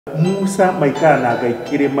Musa maikara na Ngai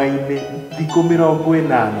kĩrĩma-inĩ thikũ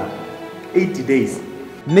 80, 80 days.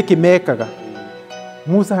 Nĩkĩ mekaga?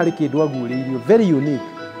 Musa harĩ kĩndũ agurĩirio very unique,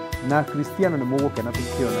 na Kristiano nĩ mũgũkena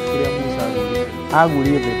tũkĩona kĩrĩa Musa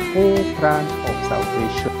agurĩirio the whole plan of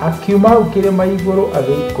salvation. Akiuma hau kĩrĩma igũrũ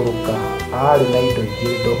agĩikũrũka, arĩ na indo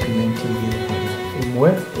igĩrĩ document igĩrĩ. Imwe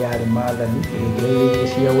yarĩ maathani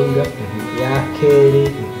ĩngĩ cia ũira, ya kerĩ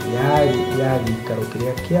yarĩ ya gĩikaro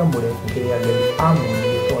kĩrĩa kĩamũre kĩrĩa Ngai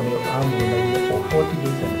amwonire tondũ amwonagia for 40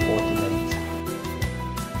 days and 40 nights.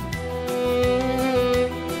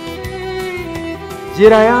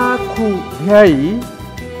 Njĩra yaku Ngai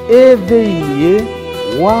ĩ thĩinĩ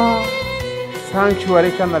wa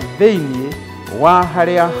sanctuary kana thĩinĩ wa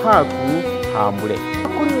harĩa haku haamũre.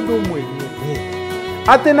 Kũrĩ ũndũ ũmwe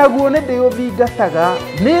atĩ naguo nĩ ndĩũthingataga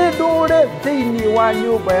nĩ ndũre thĩinĩ wa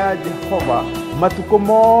nyũmba ya Jehova matukũ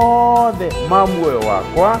mothe ma muoyo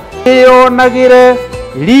wakwa, ĩyonagĩre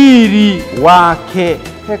riri wake.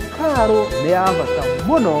 Hekarũ nĩ ya bata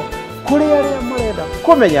mũno kũrĩ arĩa marenda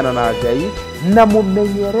kũmenyana na Ngai na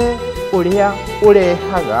mũmenyere ũrĩa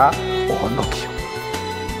ũrehaga ũhonokio.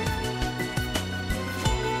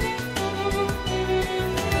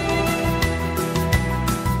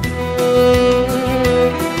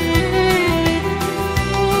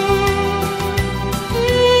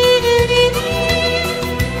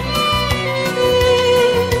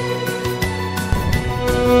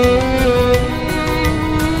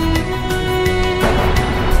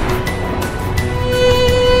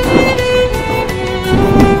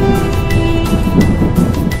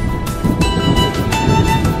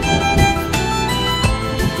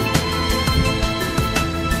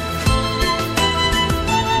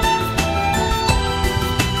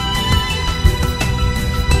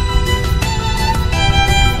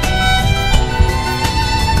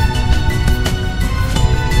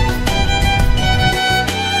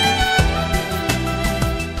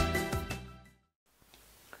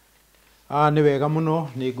 Nĩ wega mũno,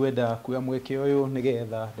 nĩ ngwenda kuoya mweke ũyũ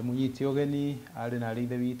nĩgetha ndĩmũnyitie ũgeni arĩ na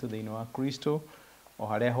ithe witũ thĩinĩ wa Kristo, o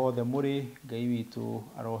harĩa hothe mũrĩ. Ngai witũ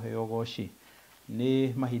aroheo ũgooci.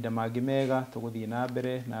 Nĩ mahinda mangĩ mega tũgũthiĩ na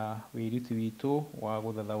mbere na wĩruti witũ wa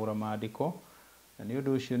gũthathaũra maandĩko, na nĩ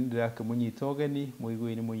ũndũ ũcio nĩ ndĩrakĩmũnyita ũgeni,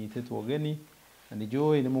 mũigue nĩ mũnyitĩtwo ũgeni, na nĩ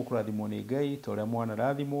njũĩ nĩ mũkũrathimwo nĩ Ngai ta ũrĩa mwana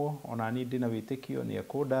rathimwo. Ona niĩ ndĩna wĩtĩkio nĩ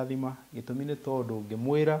ekũndathima, gĩtũmi nĩ tondũ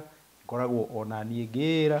ngĩmwĩra koragwo ona niĩ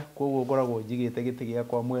ngĩra, koguo ngoragwo njigĩte gĩtĩ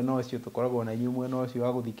gĩakwa mwena ũcio, tũkoragwo na inyuĩ mwena ũcio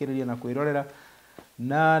wa gũthikĩrĩria na kwĩrorera,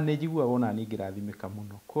 na nĩ njiguaga ona niĩ ngĩrathimĩka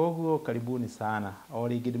mũno. Koguo karibuni sana. O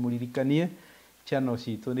rĩngĩ ndĩmũririkanie channel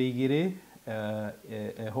citũ nĩ igĩrĩ,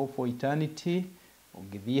 Hope for Eternity.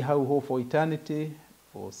 Ũngĩthiĩ hau Hope for Eternity,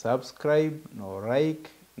 subscribe na like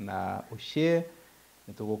na share,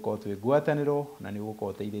 nĩ tũgũkorwo twĩ ngwatanĩro na nĩ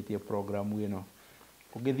ũgũkorwo ũteithĩtie programu ĩno.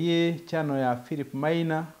 Ũngĩthiĩ channel ya Philip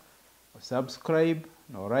Maina, subscribe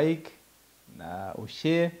na like na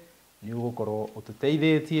share, nĩ ũgũkorwo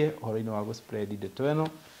ũtũteithĩtie ũhoro-inĩ wa gũ-spread ndeto ĩno,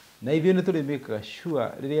 na ithuĩ nĩ tũrĩ make sure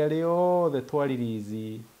rĩrĩa rĩothe twa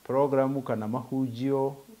release programu kana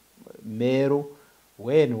mahunjio merũ,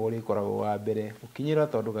 we nĩ ũrĩkoragwo wa mbere ũkinyĩra,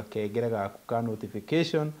 tondũ gakengere gaku ka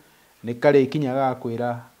notification nĩ karĩ ikinya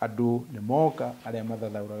gakwĩra andũ nĩ moka arĩa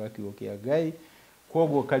mathathaũraga kiugo kĩa Ngai.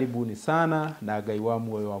 Koguo karibuni sana, na Ngai wa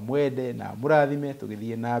muoyo wa mwende na mũrathime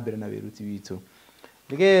tũgĩthiĩ na mbere na wĩruti witũ.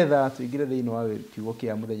 Nĩgetha tũingĩre thĩinĩ wa kiugo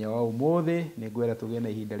kĩa mũthenya wa ũmũthĩ, nĩ ngwenda tũgĩe na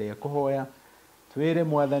ihinda rĩa kũhoya, twĩre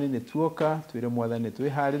Mwathani nĩ tuoka, twĩre Mwathani nĩ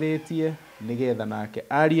twĩharĩrĩtie nĩgetha nake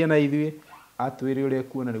arie na ithuĩ, atwĩre ũrĩa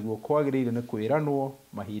kuona nĩguo kwagĩrĩire nĩ kwĩranwo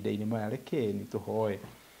mahinda-inĩ maya. Rekeni tũhoe.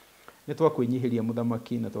 Nĩ twakwĩnyihĩria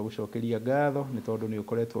mũthamaki na twagũcokeria ngatho nĩ tondũ nĩ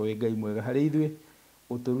ũkoretwo wĩ Ngai mwega harĩ ithuĩ,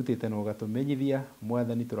 ũtũrutĩte na ũgatũmenyithia.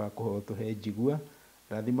 Mwathani tũrakũhoya ũtũhe njigua,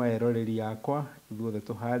 rathima eroreri yakwa, ithuothe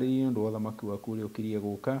tũharĩrie nĩ ũndũ wa ũthamaki waku ũrĩa ũkiriĩ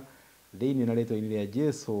gũka, thĩinĩ na rĩtwa-inĩ rĩa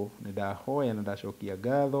Jesũ nĩ ndahoya na ndacokia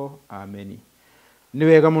ngatho, ameni. Nĩ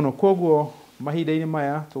wega mũno. Koguo mahinda-inĩ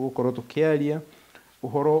maya tũgũkorwo tũkĩaria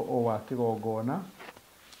ũhoro o wa kĩgongona,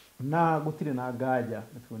 na gũtirĩ na nganja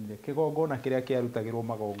nĩ tuonire kĩgongona kĩrĩa kĩarutagĩrwo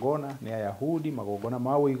magongona nĩ Ayahudi, magongona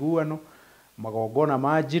ma ũiguano, magongona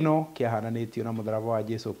ma njino, kĩahananĩtio na mũtharaba wa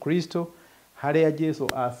Jesũ Kristo, harĩa Jesũ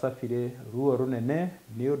acabire ruo rũnene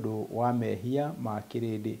nĩ ũndũ wa mehia ma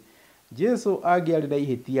kĩrĩndĩ. Jesũ angĩarĩ na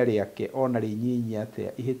ihĩtia rĩake ona rĩnyinyi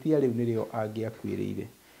atĩa, ihĩtia rĩu nĩrĩo angĩakuĩrĩire.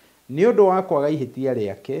 Nĩ ũndũ wa kwaga ihĩtia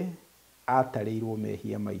rĩake atarĩirwo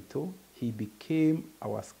mehia maitũ, he became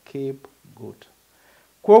our scapegoat.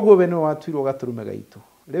 Koguo we nĩ watuirwo gatũrũme gaitũ.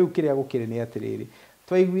 Rĩu kĩrĩa gũkĩrĩ nĩ atĩrĩrĩ,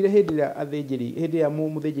 twaiguire hĩndĩ ĩrĩa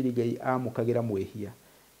mũthĩnjĩri Ngai amũkagĩra mwĩhia,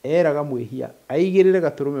 eraga mwĩhia aigĩrĩre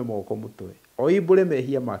gatũrũme moko mũtwe, oimbure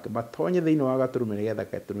mehia make matonye thiini wa gaturume nigetha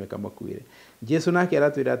gaturume kamakuire. Jesu nake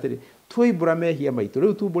aratwira atiri twoimbura mehia maitu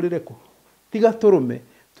riu tumburire ku tiga turume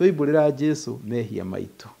twoimburira Jesu mehia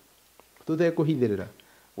maitu tutekuhithirira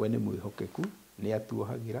we ni mwihokeku ni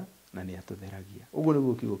atuohagira na ni atutheragia. Uguo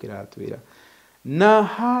niguo kiugo kiratwira. Na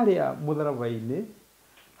haria mutharabai-ini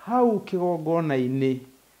hau kigongona-ini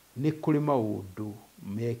ni kuri maundu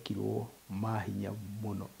mekirwo mahinya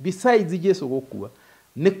muno. Besides Jesu gukua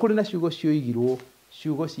ni kuri na ciugo cioigirwo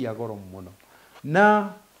ciugo cia goro muno.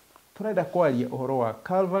 Na turenda kwaria uhoro wa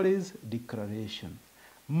Calvary's declaration,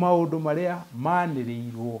 maundu maria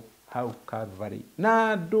manirirwo hau Calvary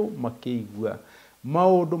na andu makiigua,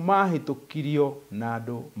 maundu mahitukirio na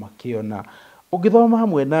andu makiona. Ugithoma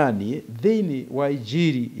hamwe nani thiini wa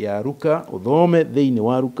Injili ya Luka, uthome thiini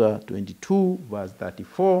wa Luka 22 verse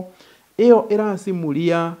 34, iyo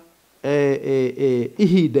irasimulia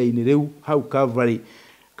ihinda-ini riu hau Calvary.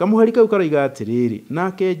 Kamuhari kau karoiga atiriri,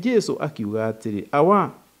 nake Jesu akiuga atiri,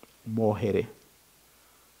 awa mohere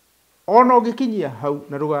ona ungikinyia hau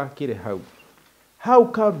na rugakire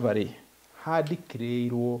hau Calvary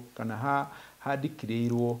hadikirĩirwo kana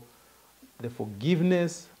hadikirĩirwo the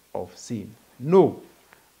forgiveness of sin. No,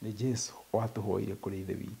 ni Jesu watuhoire kuri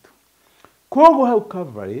ithe witu. Koguo hau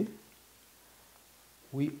Calvary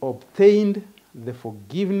we obtained the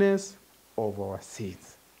forgiveness of our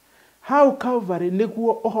sins. Hau Calvary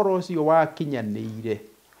niguo uhoro ucio wakinyanĩire.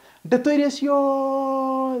 Ndeto iria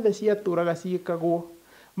ciothe ciatũraga ciĩkagwo,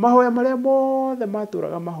 mahoya maria mothe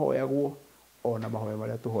matũraga mahoyagwo, ona mahoya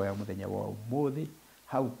maria tuhoya muthenya wa umuthi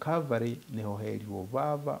hau Calvary niho herirwo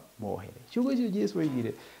Baba mohere. Ciugo icio Jesu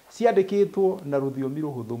oigire ciandikitwo na rũthiomi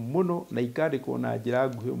rũhũthũ muno na ikandikwo na njĩra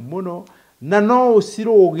nguhĩ muno, na no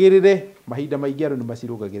ũcirũgĩrĩre mahinda maingĩ andũ nĩ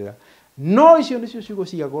macirũgagĩrĩra. No icio nĩcio ciugo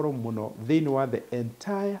cia goro muno thĩinĩ wa the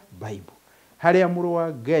entire Bible, harĩa mũrũ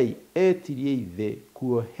wa Ngai etirie ithe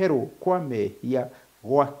kuoherwo kwa mehia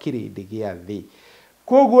gwa kĩrĩndĩ gĩa thĩ.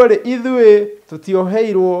 Koguo rĩ ithuĩ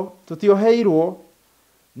tutioheirwo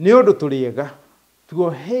nĩ ũndũ tũrĩega,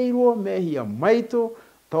 tuoheirwo mehia maitũ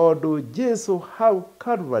tondu Jesu hau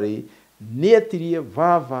Calvary nietirie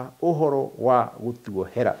Baba uhoro wa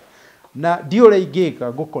gutuohera. Na ndiũrĩa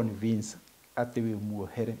ingĩka gũ-convince atĩ wĩ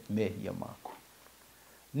muohere mehia maku.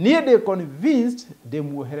 Niĩ ndĩ convinced ndĩ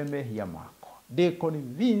muohere mehia makwa, ndĩ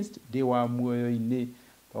convinced ndĩ wa muoyo-inĩ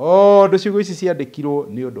tondu ciugo ici ciandĩkirwo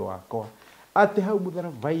nĩ ũndũ wakwa, atĩ hau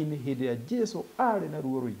mũtharabai-inĩ hĩndĩ ĩrĩa Jesu arĩ na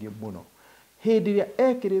ruo rũingĩ mũno, hĩndĩ ĩrĩa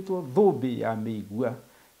ekĩrĩtwo thũmbĩ ya mĩigua,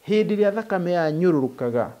 hĩndĩ ĩrĩa thakame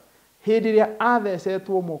yanyũrũrũkaga, hĩndĩ ĩrĩa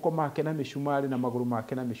athecetwo moko make na mĩcumarĩ na magũrũ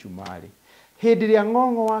make na mĩcumarĩ, hĩndĩ ĩrĩa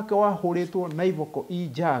ng'ong'o wake wahũrĩtwo na iboko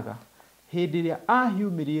injaga, hĩndĩ ĩrĩa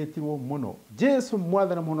ahumĩrĩtwo mũno, Jesu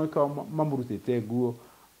mwathana mũhonokia mamũrutĩte nguo,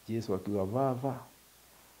 Jesu akiuga Baba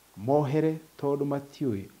mohere tondu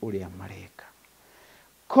matiũĩ ũrĩa mareka.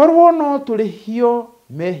 Korwo no tũrĩhio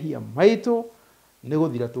mehia maitũ nĩ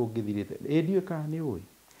gũthira tũngĩthirĩte. Ndiũĩ kana nĩ ũĩ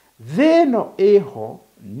thĩ ĩno ĩho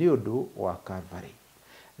nĩ ũndũ wa Calvary.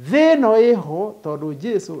 Thĩ ĩno ĩho tondu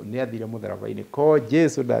Jesu nĩ athire mũtharabai-inĩ. Ko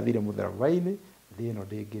Jesu ndathire mũtharabai-inĩ, thĩ ĩno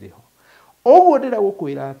ndĩngĩrĩ ho. Ũguo ndĩra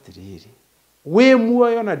gũkwĩra atĩrĩrĩ, wĩ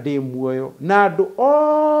muoyo na ndĩ muoyo na andũ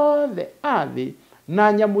othe a thĩ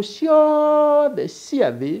na nyamũ ciothe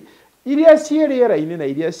cia thĩ iria ciĩ rĩera-inĩ na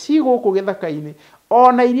iria ci gũkũ gĩthaka-inĩ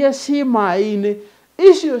ona iria ci maĩ-inĩ,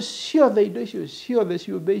 icio ciothe, indo icio ciothe,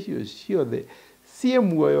 ciũmbe icio ciothe ciĩ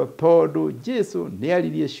muoyo tondu Jesu nĩ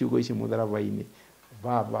aririe ciugo ici mũtharabai-inĩ,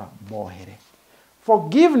 Baba mohere.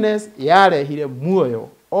 Forgiveness yarehire muoyo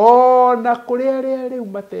ona kũrĩ arĩa rĩu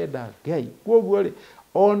matenda Ngai. Koguo rĩ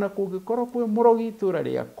ona kũngĩkorwo kwĩ mũrogi itũra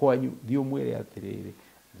rĩa kwanyu, thiĩ ũmwĩre atĩrĩrĩ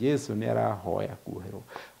Jesu nĩ arahoya kuoherwo.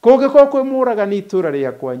 Kũngĩkorwo kwĩ mũragani itũra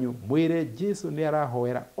rĩa kwanyu, mwĩre Jesu nĩ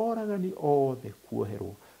arahoera oragani othe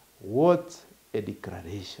kuoherwo. What a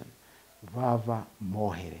declaration! Baba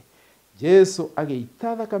mohere. Jesu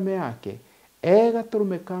agĩita thakame yake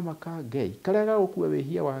gatũrũme kama ka Ngai karĩa gagũkua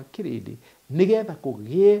wĩhia wa kĩrĩndĩ nĩgetha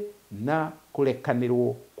kũgĩe na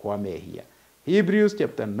kũrekanĩrwo kwa mehia. Hebrews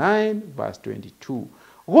chapter 9 verse 22.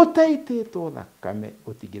 Gũtaitĩtwo thakame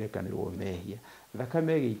gũtingĩrekanĩrwo mehia.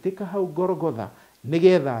 Thakame ĩgĩitĩka hau Golgotha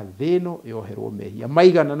nĩgetha thĩ ĩno yoherwo mehia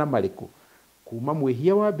maigana na marĩkũ. Kuma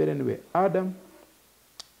mwĩhia wa mbere nĩwe Adam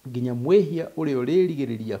nginya mwĩhia ũrĩa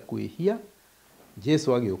ũrĩrigĩrĩria kwĩhia,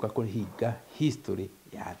 Jesu agĩũka kũhinga history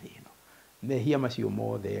ya thĩ ĩno. Mehia macio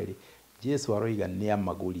mothe rĩ Jesu aroiga nĩ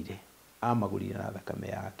amagũrire na thakame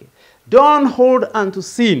yake. Don't hold unto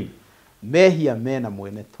sin. Mehia mena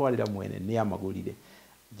mwene, twarĩra mwene nĩ amagũrire.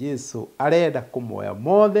 Jesu arenda kũmoya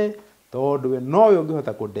mothe tondu we nowe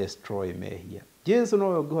ũngĩhota kũ destroy mehia. Jesu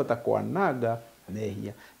nowe ũngĩhota kwananga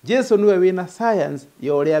mehia. Jesu niwe wina science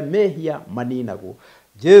ya uria mehia maninagwo.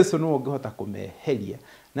 Jesu niwe ungihota kumeheria.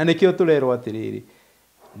 Na nikio turerwo atiriri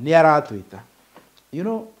ni aratwita. You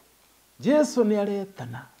know, Jesu ni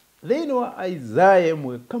aretana. Thiini wa Isaiah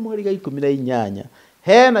 1:18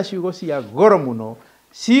 hena ciugo cia goro muno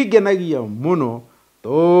cingenagia muno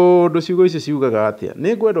tondu ciugo icio ciugaga atia.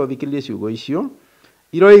 Ni ngwenda uthikiririe ciugo icio.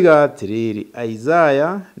 Iroiga atiriri,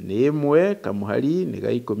 Isaiah ni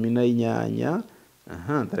 1:18.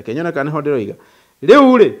 Tareke nyona kana ho ndiroiga.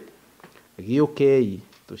 Riu ri giukei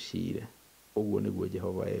tucire. Uguo niguo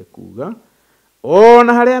Jehova ekuga.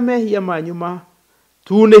 Ona haria mehia manyuma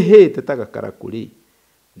tunihite ta gakarakuri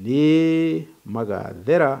ni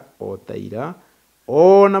magathera o taira,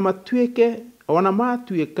 ona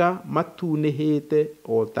matuika matunihite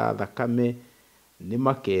o ta thakame, ni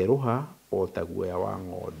makeruha o ta guoya wa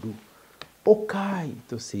ng'ondu. Ukai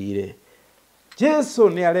tucire. Jesu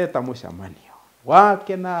ni areta mucamanio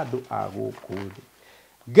wake na andu a guku thi.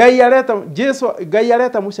 Ngai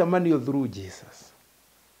areta mucamanio through Jesus.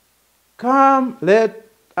 Come, let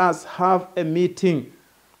us have a meeting.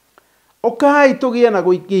 Ukai tugie na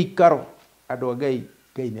guikaro. Andu Ngai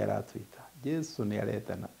ni aratwita. Jesu ni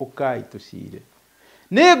aretana. Ukai tucire.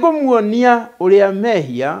 Ni ngumuonia uria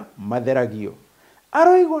mehia matheragio.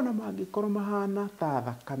 Aroigwo na mangikorwo mahana ta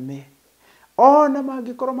thakame. Ona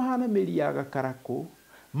mangikorwo mahana miri ya gakaraku,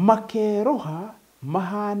 makeroha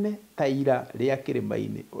mahane ta ira ria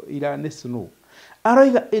kirimaini. Ira ni snow.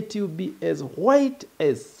 Aroiga it will be as white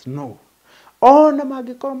as snow. Ona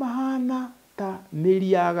mangikorwo mahana ta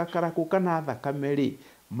miri ya gakaraku kana thakame ri,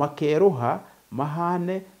 makeroha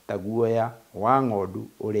mahane ta guoya wa ng'ondu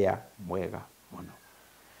uria mwega muno.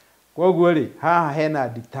 Koguo ri haha hena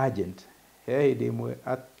detergent. He hindi imwe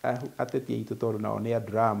ateti aitu tondu nao ni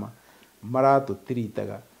drama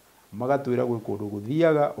maratutiritaga magatwira gwi kundu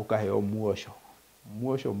guthiaga ukaheo muosho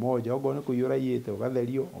moja ogo ni kuyura yite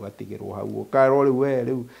ugatherio ugatigirwo hau ukarwo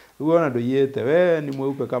riu riu ona nduiyite we ni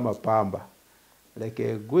mweupe kama pamba.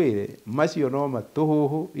 Reke ngwire macio no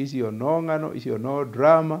matuhuhu, icio no ng'ano, icio no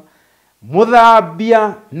drama.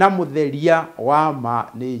 Muthambia na mutheria wa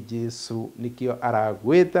ma ni Jesu, nikio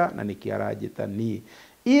aragwita na nikio arajita ni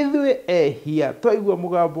ithuĩ ehia twaigua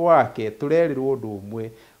mugambo wake turerirwo undu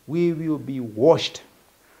umwe, we will be washed.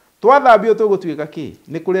 Twathambio tugutuika ki?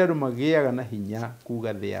 Ni kuri andu magiaga na hinya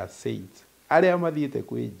kuga they are saints. Aria mathiite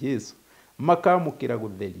kwi Jesu makamukira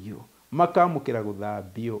gutherio, makamukira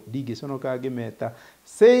guthambio. Ndingiconoka ngimeta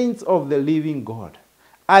saints of the living God.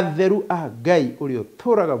 Atheru a Ngai uria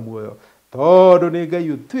turaga muoyo tondu ni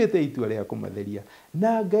Ngai utwite itua ria kumatheria.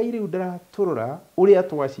 Na Ngai riu ndaraturora uria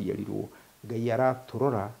twaciarirwo. Ngai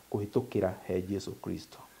araturora kuhitukira he Jesu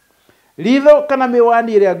Kristo. Ritho kana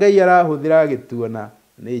miwani iria Ngai arahuthira gituona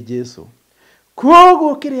ni Jesu.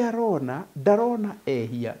 Koguo kiri arona ndarona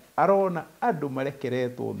ehia, arona andu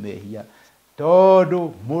marekeretwo mehia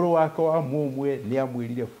tondu muru wake wa mumwe ni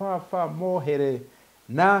amwirire baba mohere,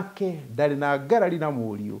 nake ndari na ngarari na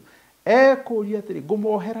muriu. Ekuria atiri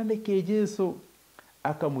ngumohera niki Jesu?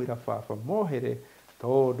 Akamwira baba mohere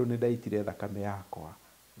tondu ni ndaitire thakame yakwa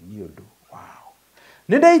ni undu wao.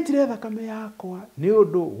 Ni ndaitire thakame yakwa ni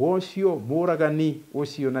undu wocio muragani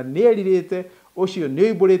ucio, na nieririte ucio ni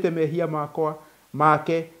oimburite mehia makwa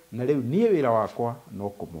make, na riu nie wira wakwa no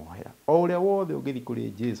kumohera. O uria wothe ungithi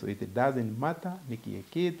kuri Jesu, it doesn't matter niki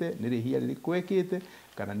ekite, ni rihia ririkwekite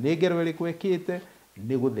kana ni ngero ririkwekite,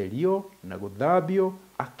 ni gutherio na guthambio,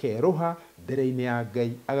 akeroha mbere-ini ya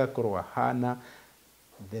Ngai, agakorwo ahana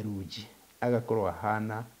theruji, agakorwo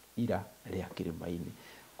ahana ira ria kirimaini.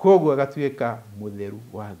 Koguo agatuika mutheru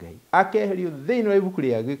wa Ngai, akeherio thiini wa ibuku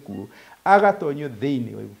ria gikuo, agatonyio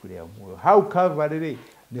thiini wa ibuku ria muoyo. Hau Calvary ri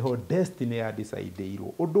niho destiny ya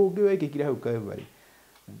decideirwo. Undu ungi wekikire hau Calvary,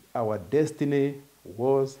 our destiny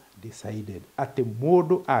was decided. Ati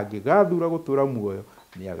mundu angigathura gutura muoyo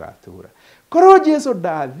ni agatura. Korwo Jesu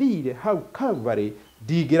ndathire hau Calvary,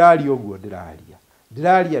 ndingiraria uguo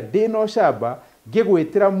ndiraria ndino shamba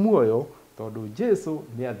ngigwitira muoyo tondu Jesu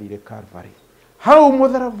ni athire Calvary. Hau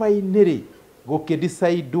mutharabai-ini ri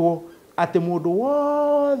gukidecidwo ati mundu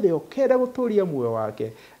wothe ukenda guturia muoyo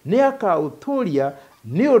wake ni akauturia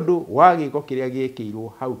ni undu wa giko kiria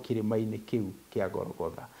giekirwo hau kirima-ini kiu kia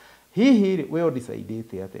Golgotha. Hihi we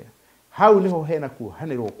undecidete atia? Hau niho hena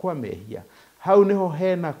kuohanirwo kwa mehia, hau niho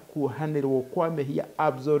hena kuohanirwo kwa mehia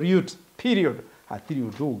absolute period. Hatiri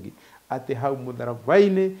undu ungi ati hau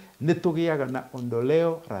mutharabai-ini ni tugiaga na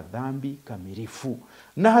ondoleo la dhambi kamilifu,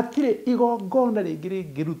 na hatire igongona ringi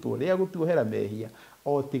ringirutwo ria gutuohera mehia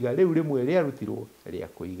o tiga riu rimwe ria rutirwo ria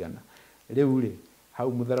kuigana. Riu ri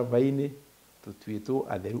hau mutharabai-ini tutuitwo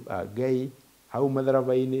atheru a Ngai, hau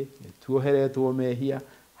matharaba-inĩ nĩtuoheretwo mehia,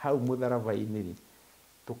 hau mũtharaba-inĩ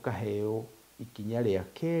tukaheo ikinya rĩa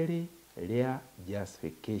kerĩ rĩa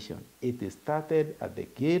justification. It started at the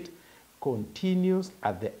gate, continues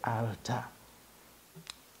at the altar.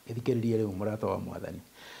 Ithikĩrĩrie rĩu mũrata wa Mwathani.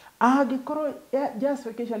 Angĩkorwo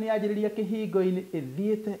justification yanjĩrĩria kĩhingo-inĩ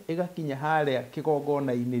ĩthiĩte ĩgakinya harĩa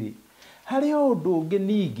kĩgongona-inĩ, harĩ ũndũ ũngĩ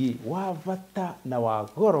ningĩ wa bata na wa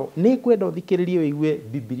goro nĩ kwenda ũthikĩrĩrie ũigue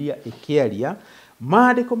Biblia ĩkĩaria,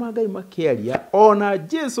 maandĩko ma Ngai makĩaria, ona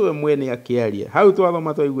Jesu we mwene akĩaria. Hau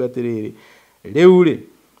twathoma twaigua atĩrĩrĩ, rĩu rĩ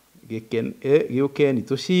gĩũkeni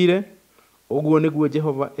tũcire, ũguo nĩguo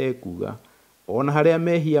Jehova ekuga, ona harĩa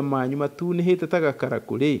mehia manyu matunĩhĩte ta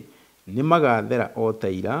gakarakũ rĩ, nĩ magathera o ta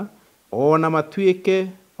ira, ona matuĩka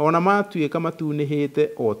matunĩhĩte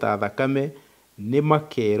o ta thakame, nĩ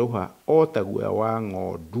makerũha o ta guoya wa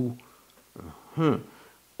ng'ondu.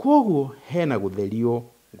 Kwoguo hena gũtherio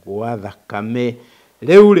gwa thakame.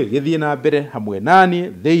 Rĩu rĩ gĩthiĩ na mbere hamwe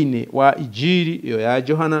naniĩ thĩinĩ wa injiri ĩyo ya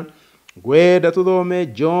Johana, ngwenda tũthome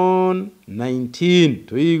John 19,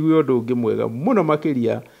 tũigue ũndũ ũngĩ mwega mũno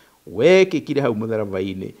makĩria wekĩkire hau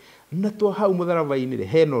mũtharaba-inĩ. Na hau mũtharaba-inĩ rĩ,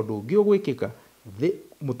 hena ũndũ ũngĩ ũgwĩkĩka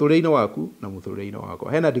mũtũrĩre-inĩ waku na mũtũrĩre-inĩ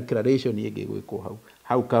wakwa. Hena declaration ĩngĩ gwĩkwo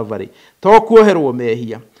hau Calvary. To kuoherwo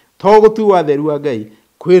mehia, to gũtuo atheru wa Ngai,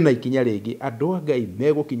 kwĩna ikinya rĩngĩ andũ a Ngai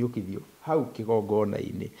megũkinyũkithio hau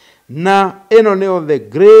kĩgongona-inĩ. Na ĩno nĩyo the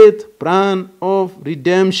great plan of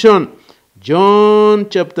redemption. John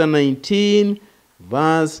chapter 19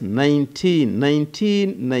 verse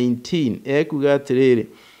 19 ekuga atĩrĩrĩ,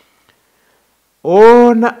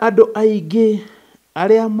 ona andũ aingĩ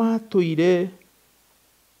arĩa matũire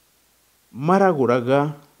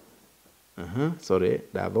maragũraga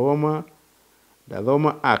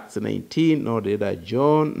ndathoma Acts 19 no ndĩrenda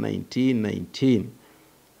John 19.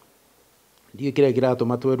 Ndiũ kĩrĩa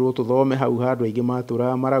kĩratũma twerwo tũthome hau handũ aingĩ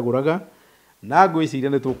matũraga maragũraga, na ngwĩciria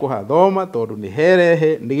nĩ tũkũhathoma tondũ nĩ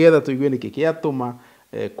herehe nĩgetha tũigue nĩkĩ kĩatũma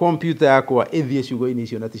kompyuta yakwa ĩthiĩ ciugo-inĩ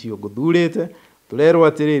icio na ticio ngũthurĩte. Tũrerwo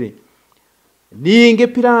atĩrĩrĩ, ningĩ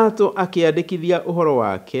Pilato akĩandĩkithia ũhoro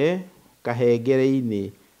wake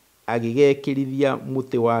kahengere-inĩ, agĩgekĩrithia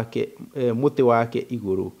mũtĩ wake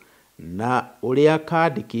igũrũ, na ũrĩa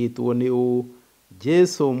kandĩkĩtwo nĩ ũũ: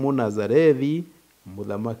 Jesu Mũnazarethi,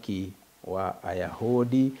 mũthamaki wa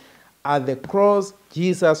Ayahudi. At the cross,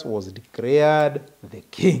 Jesus was declared the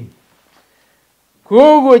king.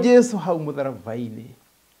 Kwoguo Jesu hau mũtharaba-inĩ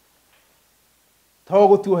to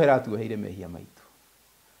gũtuohera atuoheire mehia maitũ,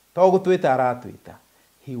 to gũtwĩta aratwĩta,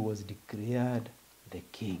 he was declared the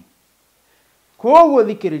king. Kwoguo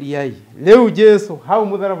thikĩrĩriai, rĩu Jesu hau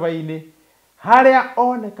mũtharaba-inĩ harĩa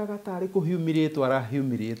onekaga tarĩ kũhiumĩrĩtwo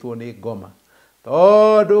arahiumĩrĩtwo nĩ ngoma,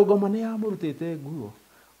 tondũ ngoma nĩ yamũrutĩte nguo,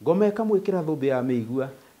 ngoma ĩkamwĩkĩra thũmbĩ ya mĩigua,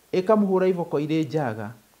 ĩkamũhũra iboko irĩ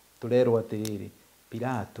njaga. Tũrerwo atĩrĩrĩ,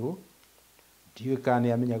 Pilato ndiũĩ kana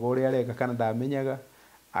nĩ amenyaga ũrĩa areka kana ndamenyaga,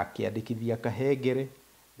 akĩandĩkithia kahengere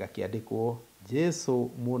gakĩandĩkwo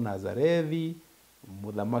Jesu Mũnazarethi,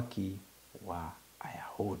 mũthamaki wa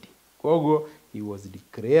Ayahudi. Kwoguo he was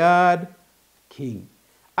declared king.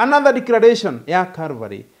 Another declaration ya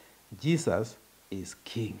Calvary, Jesus is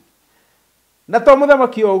king. Na to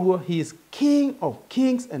mũthamaki ũguo, he is king of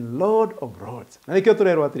kings and lord of lords. Na nĩkĩo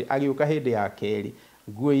tũrerwo atĩrĩ, agĩũka hĩndĩ ya kerĩ,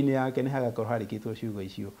 nguo-inĩ yake nĩ hagakorwo harĩkĩtwo ciugo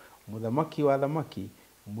icio: mũthamaki wa thamaki,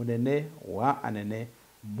 mũnene wa anene,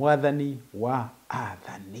 mwathani wa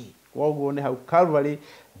athani. Kwoguo nĩ hau Calvary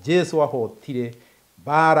Jesu ahotire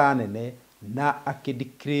mbara nene na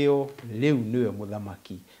akĩdeclare rĩu nĩwe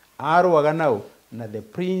mũthamaki. Arũaga nao na the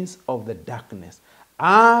prince of the darkness,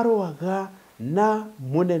 arũaga na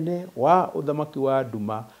mũnene wa ũthamaki wa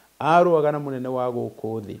nduma, arũaga na mũnene wa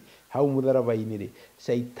gũkũ thĩ. Hau mũtharaba-inĩ rĩ,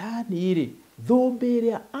 Shaitani rĩ, thũmbĩ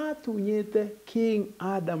ĩrĩa atunyĩte King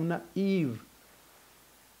Adam na Eve,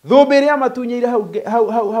 thũmbĩ ĩrĩa matunyĩire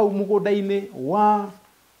hau mũgũnda-inĩ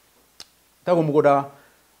mũgũnda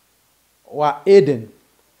wa Eden,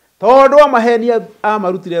 tondũ amahenia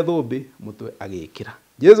amarutire thũmbĩ, mũtwe agĩkĩra.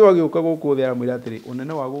 Jesu agĩũka gũkũ thĩ aramwĩra atĩrĩ,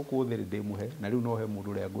 ũnene wa gũkũ thĩ ndĩmũhe, na rĩu no he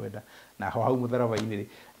mũndũ ũrĩa ngwenda. Na hau mũtharaba-inĩ rĩ,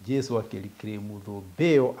 Jesu akĩrikĩrĩmũ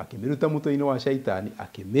thũmbĩ ĩyo, akĩmĩruta mũtwe-inĩ wa Shaitani,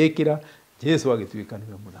 akĩmĩkĩra. Jesu agĩtuĩka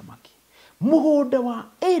nĩwe mũthamaki. Mũgũnda wa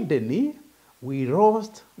Eden, we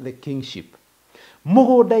lost the kingship.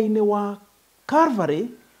 Mũgũnda-inĩ wa Calvary,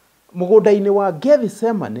 mũgũnda-inĩ wa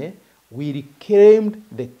Gethsemane, we reclaimed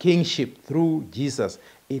the kingship through Jesus.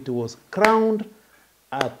 It was crowned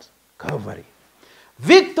at Calvary.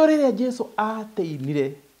 Victory rĩa Jesu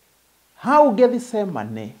ateinire hau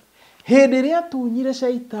Gethsemane, hĩndĩ ĩrĩa atunyire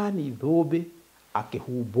Shaitani thũmbĩ,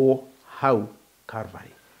 akĩhumbwo hau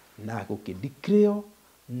Calvary, na gũkĩdeclare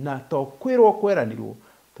na to kwirwo kweranirwo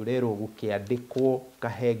turerwo gukiandikwo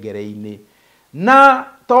kahengere-ini na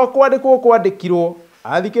to kwandikwo kwandikirwo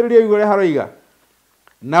athikiriria igore haroiga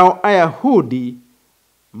nao Ayahudi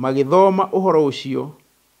magithoma uhoro ucio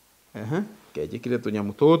kenjikire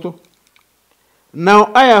tunyamu tutu nao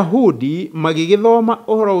Ayahudi magigithoma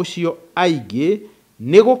uhoro ucio aingi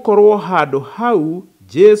nigukorwo handu hau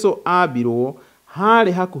Jesu ambirwo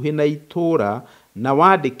hari hakuhi na itura na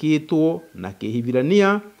wandikitwo na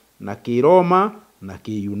Kihibirania na Kiroma na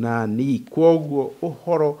Kiyunani. Kwoguo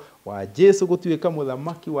uhoro wa Jesu gutuika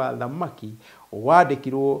muthamaki wa thamaki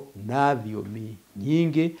wandikirwo na thiomi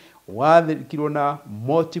nyingi, wandikirwo na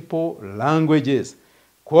multiple languages.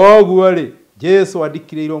 Kwoguo ri Jesu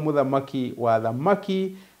andikirwo muthamaki wa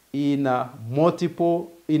thamaki in a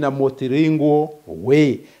multilingual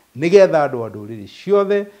way, nigetha andu nduriri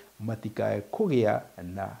ciothe matikae kugia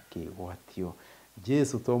na kigwatio.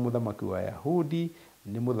 Jesu to muthamaki wa Yahudi,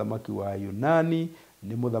 ni muthamaki wa Yunani,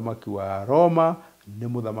 ni muthamaki wa Roma, ni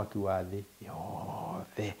muthamaki wa thi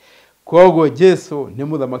yothe. Kwoguo Jesu ni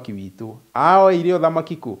muthamaki witu. Aoire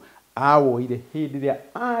uthamaki ku, awoire hindi ria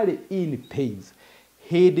ari in pains,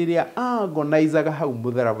 hindi ria agonizaga hau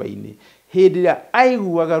mutharaba-ini, hindi ria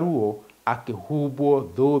aiguaga ruo akihumbwo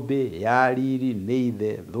thũmbĩ ya riri nĩ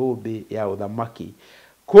ithe, thũmbĩ ya uthamaki.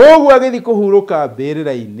 Kwoguo agithi kuhuruka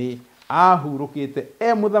mbĩrĩra-inĩ ahurukite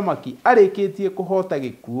muthamaki arikitie kuhota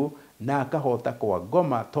gikuo na akahota kwa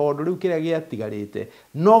ngoma, tondu riu kiria giatigarite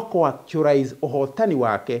no ko actualize uhotani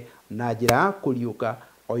wake na njira ya kuriuka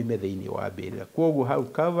oime thiini wa mbĩrĩra. Kwoguo hau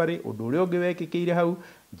Calvary undu uria ungi wekĩkĩire hau,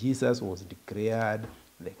 Jesus was declared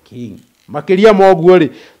the king. Makiria moguo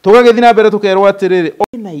ri tugagithi na mbere tukerwo atiriri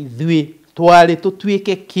na ithui twari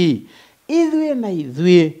tutuike ki, ithui na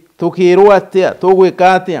ithui tukirwo atia,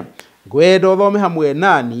 tugwika atia. Ngwenda uthome hamwe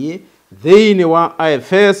nani thiini wa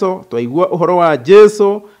Efeso, twaigua uhoro wa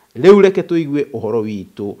Jesu, riu reke tuigue uhoro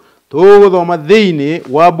witu. Tuguthoma thiini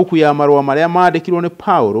wa buku ya marua maria mandikirwo ni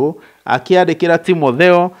Paulo akiandikira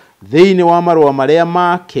Timotheo, thiini wa marua maria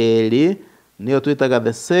ma keri niyo twitaga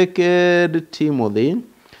the second Timothy.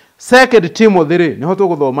 Second Timothy ri niho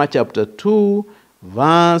tuguthoma chapter 2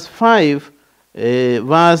 verse 5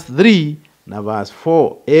 verse 3 na verse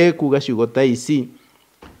 4 kuga ciugo ta ici: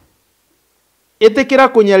 itikira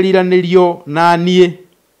kunyariranerio na nie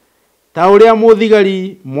ta uria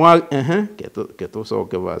muthigari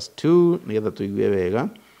ketucoke verse 2 nigetha tuigue wega.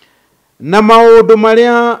 Na maundu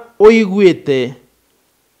maria uiguite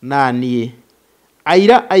na nie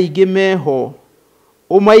aira aingi meho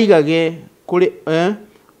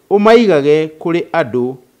umaigage kuri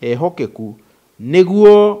andu ehokeku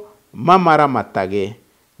niguo mamaramatage,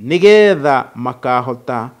 nigetha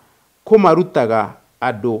makahota kumarutaga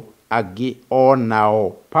andu angi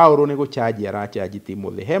onao. Paulo ni guchaji arachaji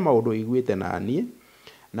Timothy, he maundu iguite nani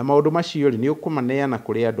na maundu macio ri ni ukumaneana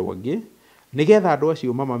kuri andu angi, nigetha andu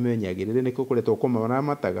acio mamamenyagirire niko kuretwo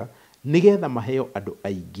kumaramataga, nigetha maheo andu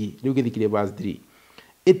aingi. Riu githikire verse 3: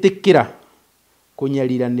 itikira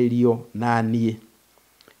kunyariranerio nani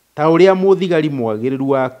ta uria muthigari mwagiriru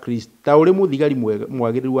wa Kristo, ta uria muthigari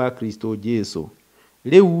mwagiriru wa Kristo Jesu.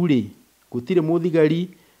 Riu ri gutire muthigari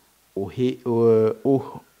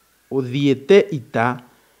uthiete ita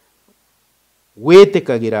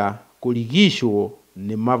witikagira kurigicwo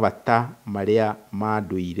ni mabata maria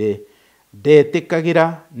manduire,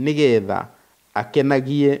 ndetikagira nigetha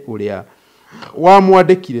akenagie uria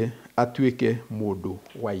wamwandikire atuike mundu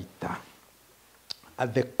wa ita.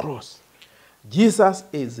 At the cross, Jesus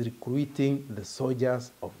is recruiting the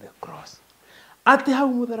soldiers of the cross. Ati hau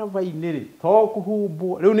mutharaba-ini ri to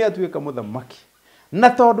kuhumbo riu ni atuika muthamaki, na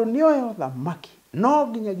tondu ni oyo thamaki no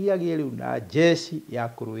nginyagia gie riu na jeshi ya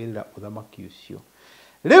kuruirira uthamaki ucio.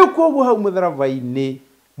 Riu kwoguo hau mutharaba-ini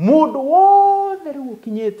mundu wothe riu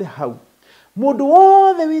ukinyite hau, mundu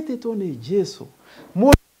wothe wititwo ni Jesu,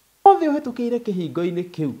 mundu wothe uhetukire kihingo-ini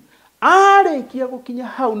kiu, arikia gukinya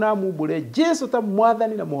hau na mumbure Jesu ta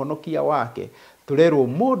mwathani na muhonokia wake, turerwo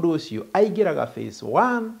mundu ucio aingiraga phase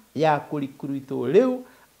 1 ya kurikuritwo riu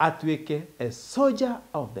atuike a soldier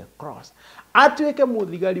of the cross, atuike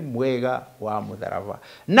muthigari mwega wa mutharaba.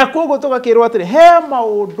 Na kwoguo tugakirwo atiri he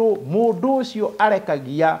maundu mundu ucio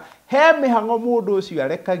arekagia, he mihango mundu ucio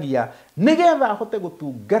arekagia, nigetha ahote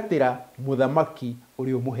gutungatira muthamaki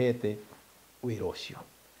uria umuhete wira ucio.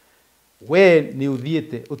 We ni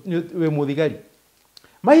uthiete we muthigari.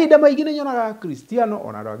 Mahinda maingi ni nyonaga Kristiano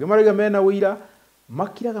ona andu angi mariga mena uira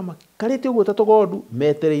makiraga makarite uguo ta tugondu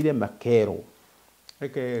metereire makero.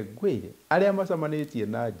 Reke ngwire aria macamanitie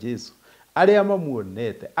na Jesu, aria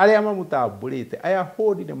mamuonete, aria mamutamburite,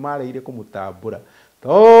 Ayahudi ni mareire kumutambura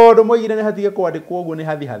tondu moigire ni hatige kwandikwo uguo ni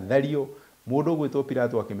hathi hathario, mundu gwitwo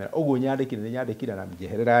Pilato akimera uguo nyandikire na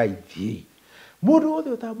mjehererai thii mundu wothe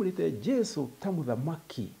utambulite Jesu ta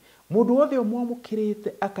muthamaki mundu wothe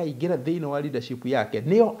mwamukirite akaingira thiini wa leadership yake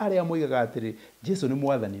nio aria moigaga atiri Jesu ni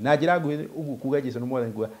mwathani na njira nguhi uguo kuga Jesu ni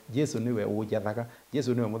mwathani kuga Jesu niwe unjathaga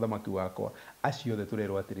Jesu niwe muthamaki wakwa acio othe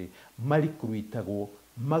turerwo atiri marikuruitagwo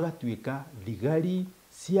magatuika thigari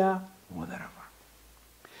cia mutharaba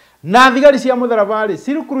na thigari cia mutharaba ri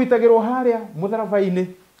cirikuruitagirwo haria mutharaba-ini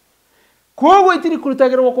koguo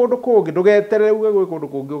itirikurutagirwo kundu kungi ndugeterere uge gwi kundu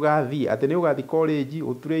kungi ugathii ati ni ugathi college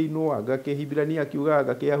utureino anga kihibirania kiuga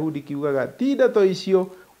anga kiyahudi kiugaga ti ndeto icio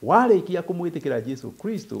warikia kumwitikira Jesu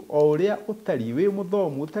Kristo o uria utari wi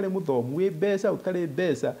muthomu utari muthomu wi mbeca utari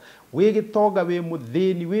mbeca wi gitonga wi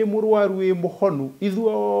muthini wi murwaru wi muhonu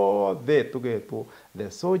ithuothe tugetwo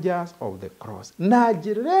the soldiers of the cross na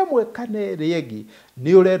njira imwe kana ĩrĩa ĩngĩ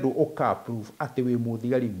ni urendwo uka-prove ati wi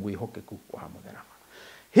muthigari mwihokeku wa mutharaba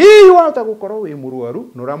hihi wahota gukorwo wi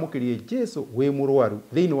murwaru na uramukirie Jesu wi murwaru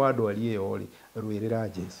thiini wa ndwari iyo ri rwirira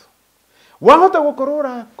Jesu wahota gukorwo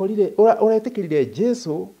uretikirire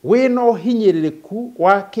Jesu wina uhinyiririku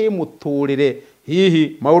wa kimuturire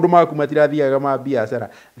hihi maundu maku matirathiaga ma biacara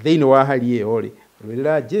thiini wa hali iyo ri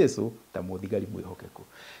rwirira Jesu ta muthigari mwihokeku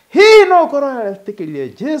hihi no ukorwo uretikirire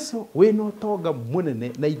Jesu wina utonga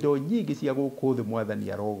munene na indo nyingi cia guku thi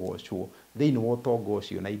mwathani arogocwo thiini wa utonga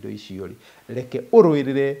ucio na indo icio ri reke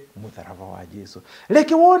urwirire mutharaba wa Jesu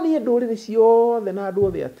reke wonie ndurire ciothe na andu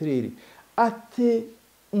othe atiriri ati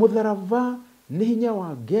mutharaba ni hinya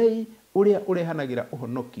wa Ngai uria urehanagira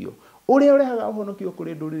uhonokio uria urehaga uhonokio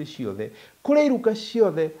kuri ndurire ciothe kuri iruka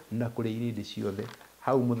ciothe na kuri irindi ciothe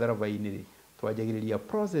hau mutharaba-ini ri twanjagiriria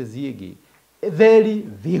process ingi very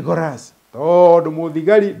vigorous tondu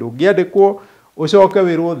muthigari ndungiandikwo ucoke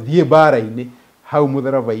wirwo thie mbara-ini hau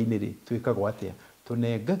mutharaba-ini ri twikagwo atia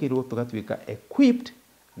tunengagirwo tugatuika equipped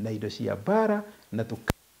na indo cia mbara na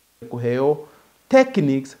tukuheo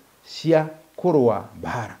techniques cia kurwa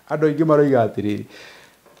mbara andu aingi maroiga atiriri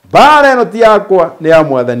mbara ino ti yakwa ni ya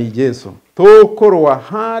mwathani Jesu tukurwa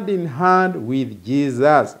hand in hand with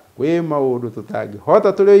Jesus we maundu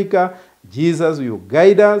tutangihota turioika Jesus will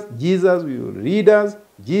guide us Jesus will lead us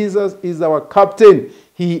Jesus is our captain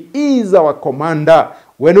he is our commander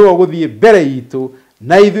we no guthie mbere itu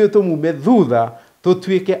na ithuĩ tumume thutha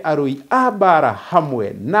tutuike arui a mbara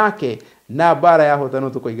hamwe nake na mbara ya hotano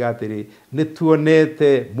tukoiga atiri ni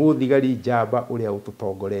tuonete muthigari njamba uria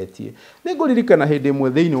ututongoretie ninguririkana hindi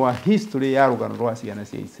imwe thiini wa history ya rugano rwa ciana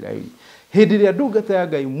cia Israeli hindi ria ndungata ya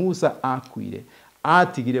Ngai Musa akuire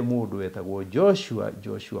atigire mundu wetagwo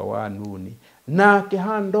Joshua wa Nuni na ke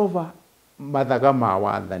handover mathaga ma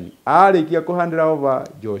wathani arikia kuhandira over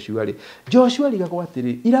Joshua ligakwa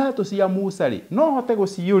atiri iratu cia Musa ri no hote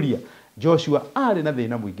guciuria Joshua ari na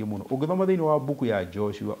thina mwingi muno ungithoma thiini wa buku ya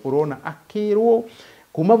Joshua urona akirwo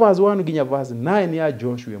kuma verse 1 nginya verse 9 ya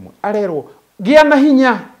Joshua imwe arerwo gia na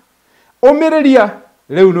hinya umiriria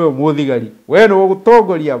riu no muthigari we no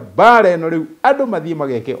gutongoria mbara eno riu andu mathie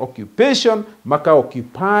mageke occupation maka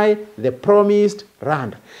occupy the promised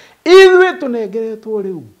land ithuĩ tunengeretwo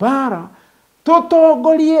riu mbara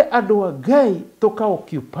tutongorie andu a Ngai tuka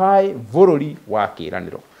occupy bururi wa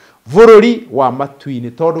kiraniro bururi wa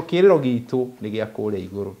matuini tondu kiriro gitu ni gia kuria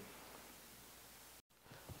iguru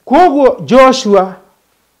koguo Joshua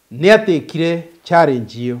ni atikire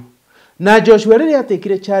challenge iyo na Joshua rĩrĩa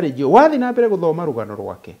atikire challenge iyo wathi na mbere guthoma rugano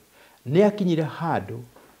rwake ni akinyire handu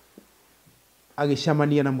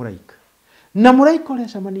agicamania na muraika uria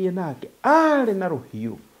acamanirie nake ari na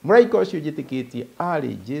ruhiu muraika ucio njitikitie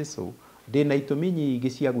ari Jesu ndina itumi nyingi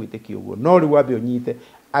cia gwitikia uguo no riu wambe unyite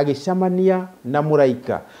agicamania na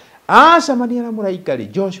muraika acamania na muraika ri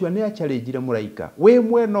Joshua ni achallenge muraika we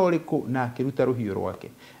mwena uriku na akiruta ruhiu rwake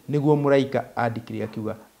niguo muraika andikire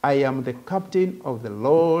akiuga I am the captain of the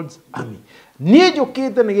Lord's army nie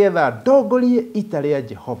njukite nigetha ndongorie ita ria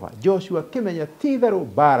Jehova Joshua kimenya titharu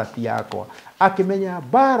mbara ti yakwa akimenya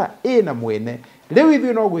mbara ina mwene riu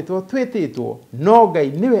ithuĩ no gwitwo twititwo no Ngai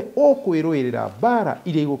niwe ukwirwirira mbara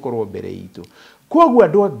iria igukorwo mbere itu koguo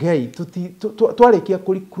andu a Ngai twarikia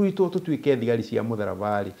kurikuitwo tutuike thigari cia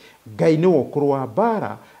mutharabari Ngai niwe ukurwa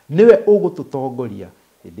mbara niwe ugututongoria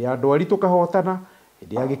hindi ya ndwari tukahotana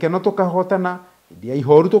hindi ya gikeno tukahotana hindi ya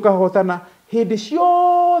ihoru tukahotana hindi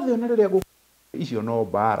ciothe ona riria icio no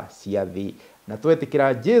mbara cia thi na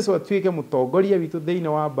twetikira Jesu atuike mutongoria witu thiini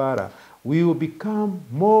wa mbara we will become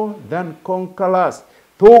more than conquerors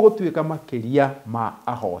tugutuika makiria ma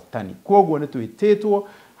ahotani koguo ni twititwo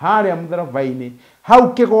haria mutharaba-ini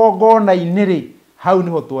hau kigongona-ini ri hau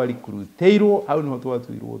niho twarikuruteirwo hau niho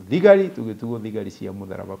twatuirwo thigari tugituo thigari cia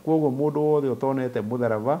mutharaba koguo mundu wothe utonete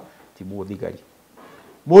mutharaba ti muthigari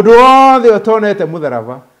Mundu wothe utonete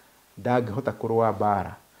mutharaba ndangihota kurwa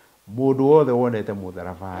bara. Mundu wothe wonete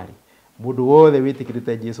mutharaba ri, mundu wothe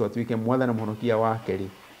witikirite Jesu atuike mwathani muhonokia wake ri,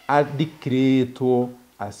 adikritwo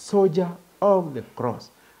a soldier of the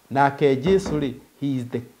cross. Nake Jesu ri, he is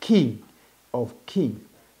the king of kings.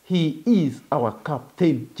 He is our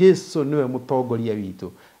captain. Jesu niwe mutongoria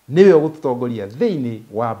witu, niwe ugututongoria thiini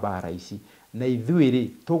wa bara ici. Na ithuĩ rĩ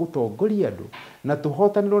tũgũtongoria andũ na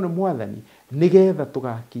tũhotanĩrwo nĩ mwathani nĩgetha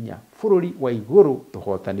tũgakinya bũrũri wa igũrũ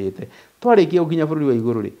tũhotanĩte. Twarĩkia gũkinya bũrũri wa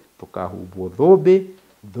igũrũ rĩ tũkahumbwo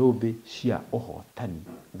thũmbĩ cia ũhotani,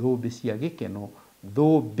 thũmbĩ cia gĩkeno,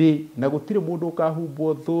 thũmbĩ na gũtirĩ mũndũ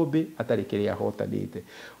ũkahumbwo thũmbĩ atarĩ kĩrĩa ahotanĩte.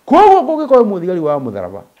 Koguo kũngĩkorwo mũthigari wa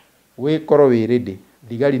mũtharaba wĩkorwo wĩ ready,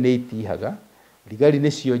 thigari nĩ itihaga, thigari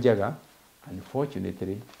nĩ cionjaga,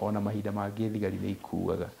 unfortunately ona mahinda mangĩ thigari nĩ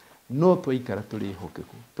ikuaga. No twaikara tũrĩ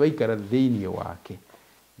hokeku, twaikara thĩinĩ wake.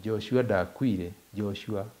 Joshua ndakuire,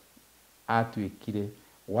 Joshua atuĩkire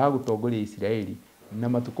wa gũtongoria Isiraeli, na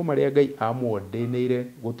matukũ marĩa Ngai amwondeneire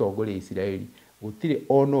gũtongoria Isiraeli gũtirĩ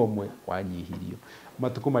ona ũmwe wanyihirio.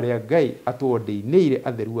 Matukũ marĩa Ngai atwondeneire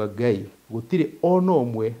atheru a Ngai gũtirĩ ona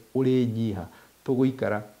ũmwe ũrĩ nyiha.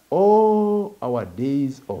 Tũgũikara all our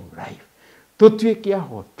days of life tũtuĩke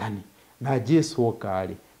ahotani, na Jesu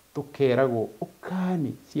okari tukeragwo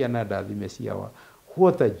ukani ciana ndathime ciawa.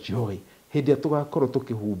 What a joy hĩndĩ tugakorwo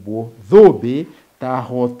tukihumbwo thũmbĩ ta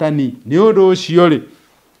hotani. Nĩ ũndũ ũcio rĩ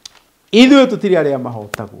ithuĩ tũtirĩ arĩa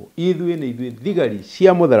mahotagwo, ithuĩ nĩ ithuĩ thigari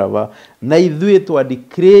cia mũtharaba, na ithuĩ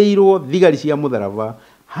twandikĩirwo thigari cia mũtharaba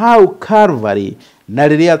hau Calvary. Na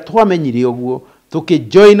rĩrĩa twamenyire ũguo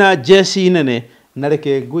tũkĩjoina jeshi nene, na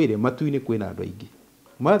reke ngwĩre matu-inĩ kwĩna andũ aingĩ,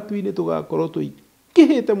 matu-inĩ tũgakorwo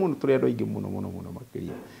tũingĩhĩte mũno, tũrĩ andũ aingĩ mũno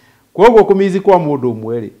makĩria. Koguo kumizi kwa mundu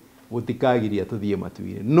umwe ri gutikagiria tuthie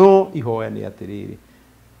matu-ini. No ihoya ni atiriri,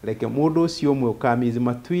 reke mundu ucio umwe ukamizi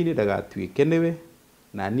matu-ini ndagatuike niwe,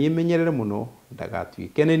 na nie menyerere muno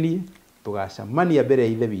ndagatuike nenie. Tugacamania mbere ya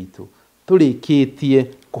ithe witu turikitie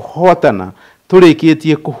kuhotana,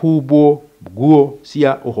 turikitie kuhumbwo nguo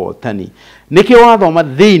cia uhotani. Niki wathoma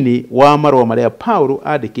thiini wa marũa maria Paulo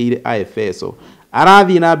andikĩire Aefeso,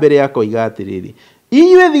 arathie na mbere ya koiga atiriri,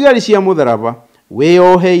 inyuĩ thigari cia mũtharaba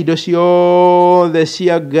wĩohe indo ciothe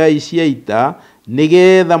cia Ngai cia ita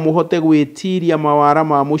nigetha muhote gwĩtiria mawara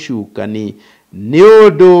ma mũcukani, nĩ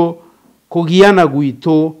ũndũ kũgiana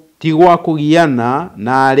gwitũ ti gwa kũgiana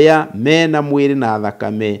na arĩa mena mwĩrĩ na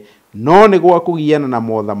thakame, no nĩ gwa kũgiana na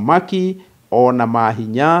mothamaki, ona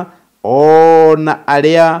mahinya, ona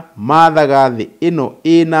arĩa mathaga thĩ ĩno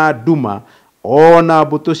ĩna nduma, ona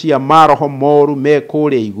mbũtũ cia maroho moru me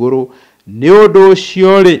kũrĩa igũrũ. Nĩ ũndũ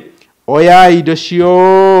ũcio rĩ oya indo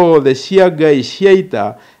ciothe cia Ngai cia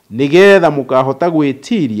ita nigetha mũkahota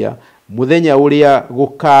gwĩtiria mũthenya ũrĩa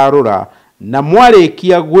gũkarũra, na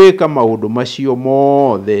mwarĩkia gwĩka maũndũ macio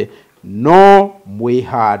mothe no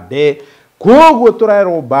mwĩhande. Koguo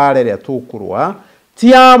tũrerwo mbara ĩrĩa tũkũrũa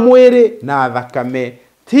ti ya mwĩrĩ na thakame,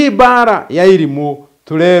 ti mbara ya irimũ.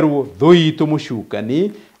 Tũrerwo thũ itũ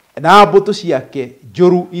mũcukani na mbũtũ ciake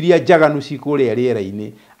njũru iria njaganu cikũrĩa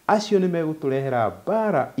rĩera-inĩ, acio nĩ megũtũrehera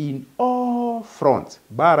mbara in all fronts.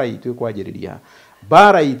 Mbara itũ ĩkwanjĩrĩria,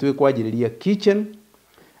 mbara itũ ĩkwanjĩrĩria kitchen,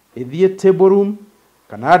 ĩthiĩ table room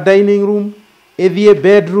kana dining room, ĩthiĩ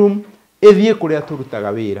bedroom, ĩthiĩ kũrĩa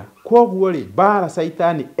tũrutaga wĩra. Koguo rĩ mbara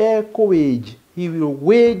Saitani wage, he will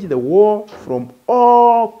wage the war from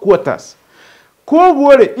all quarters.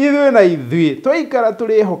 Koguo rĩ ithuĩ na ithuĩ twaikara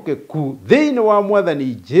tũrĩ hokeku thĩinĩ wa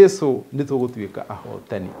mwathani Jesu nĩ tũgũtuĩka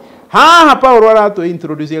ahotani. Haha Paulo aratũ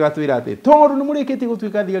introduce agatwĩra atĩ tondũ nĩ mũrĩkĩtie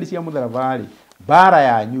gũtuĩka thigari cia mũtharaba rĩ, mbara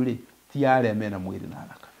yanyu rĩ ti arĩa mena mwĩrĩ na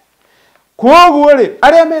thakame. Koguo rĩ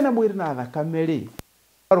arĩa mena mwĩrĩ na thakame rĩ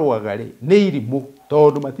arũaga rĩ nĩ irimũ,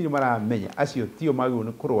 tondũ matirĩ maramenya acio tio magĩrĩirwo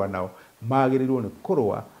nĩ kũrũa nao, magĩrĩirwo nĩ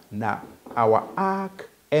kũrũa na our arch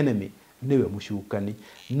enemy, niwe mũcukani,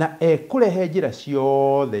 na ekũrehe njĩra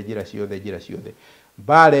ciothe.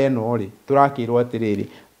 Mbara ĩno rĩ tũrakĩrwo atĩrĩrĩ,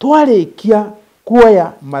 twarĩkia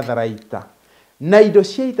kuoya matharaita na indo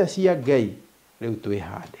cia ita cia Ngai rĩu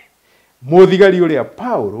twĩhande. Mũthigari ũrĩa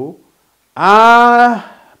Paulo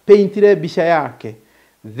paintire mbica yake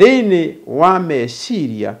thĩinĩ wa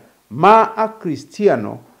meciria ma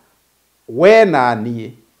akristiano, we na niĩ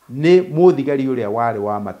nĩ mũthigari ũrĩa warĩ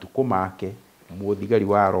wa matukũ make, mũthigari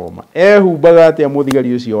wa Roma. Ehumbaga atĩa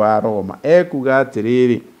mũthigari ũcio wa Roma? Ekuga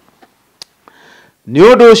atĩrĩrĩ, nĩ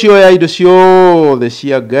ũndũ ũcio ya indo ciothe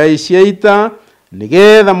cia Ngai cia ita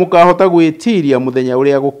nigetha mũkahota gwĩtiria mũthenya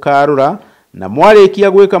ũrĩa gũkarũra, na mwarĩkia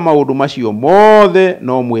gwĩka maũndũ macio mothe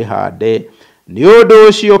no mwĩhande. Nĩ ũndũ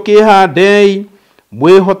ũcio kĩhandei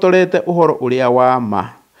mwĩhotorete ũhoro ũrĩa wa ma,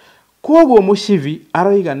 Koguo mucivi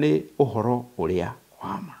aroiga ni uhoro uria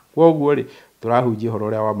wama. Koguo ri turahunjia uhoro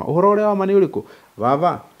uria wama. Uhoro uria wama ni uriku?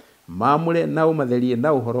 Baba, mamure na umatherie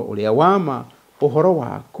na uhoro uria wama. Uhoro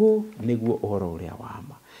waku niguo uhoro uria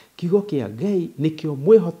wama. Kiugo kia Ngai nikio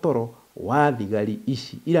mwihotoro wa thigari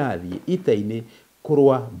ici irathie ita-ini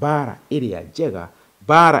kurwa bara iria njega,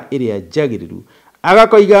 bara iria njagiriru.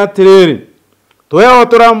 Agakoiga atiriri,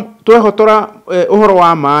 twehotora uhoro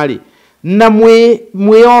wa mari na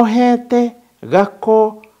mwiohete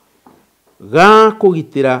gako ga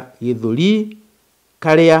kugitira githuri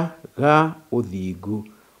karia ga uthingu.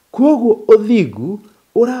 Koguo uthingu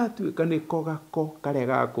uratuika niko gako karia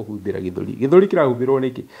ga kuhumbira githuri. Githuri kirahumbirwo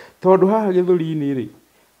niki? Tondu haha githuri-ini ri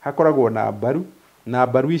hakoragwo na mbaru, na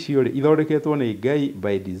mbaru icio ri ithondeketwo ni Ngai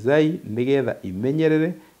by design nigetha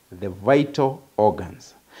imenyerere the vital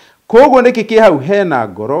organs. Koguo niki ki hau? Hena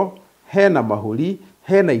ngoro, hena mahuri,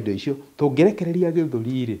 hena indo icio. Tungirekereria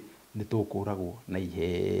githuri ri nitukuragwo na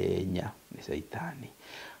ihenya ni Saitani.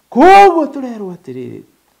 Koguo turerwo atiriri,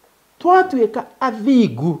 twatuika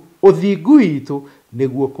athingu, uthingu witu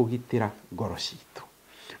niguo kugitira ngoro citu.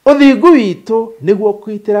 Uthingu witu niguo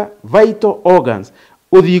kugitira vital organs.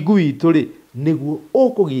 Uthingu witu ri niguo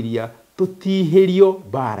ukugiria tutihirio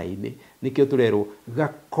bara-ini. Nikio turerwo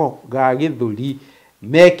gako ga githuri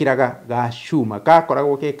mekiraga ga cuma,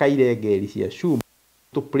 gakoragwo ke kairengeri cia cuma,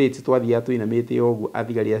 tu plates twathia tuinamite oguo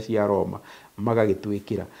athigari acia Roma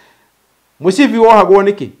magagitwikira. Mucivi wohagwo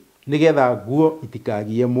niki? Nigetha nguo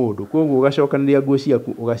itikagie mundu. Koguo ugacokanĩrĩria nguo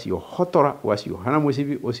ciaku ugaciohotora ugacioha na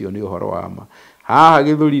mucivi. Ucio ni uhoro wa ma. Haha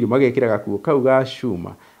githuri magekira gakuo kau ga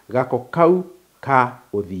cuma, gako kau ka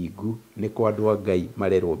uthingu ni kwa andu a Ngai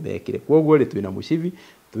marerwo mekire. Koguo ri twina mucivi,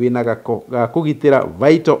 twina gako ga kugitira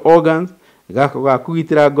vital organs, gako ga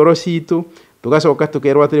kugitira ngoro citu. Tugacoka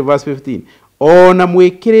tukerwa atiri verse 15, ona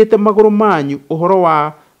mwikirite maguru manyu uhoro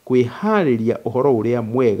wa kwihariria uhoro uria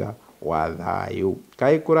mwega wa thayu.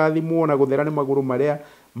 Kai kurathimwo na guthera ni maguru maria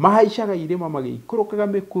mahaicaga irima magikurukaga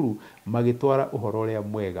mikuru magitwara uhoro uria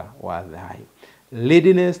mwega wa thayu.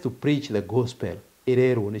 Readiness to preach the gospel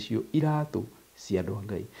irerwo nicio iratu cia andu a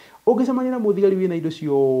Ngai. Ungicemania na muthigari wina indo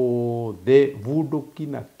ciothe vunduki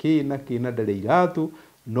na ki na ndare iratu,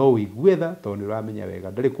 no wigue tha tondu uramenya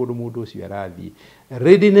wega ndari kundu mundu ucio arathie.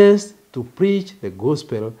 Readiness to preach the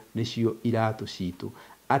gospel nicio iratu citu.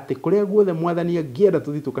 Ati kuria guothe mwathani angienda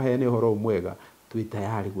tuthi tukaheane uhoro mwega, twi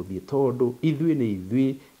tayari guthie tondu ithui ni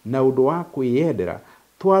ithui na undu wa kwiyendera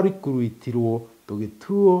twarikuruitirwo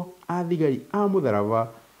tugituo athigari a mutharaba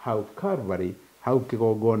hau Calvary, hau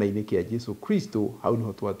kigongona-ini kia Jesu Kristo. Hau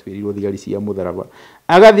niho twatwirirwo thigari cia mutharaba.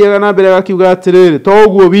 Agathiaga na mbere gakiuga atiriri,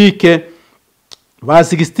 toguo wike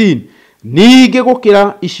verse 16, ninge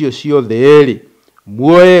gukira icio ciothe ri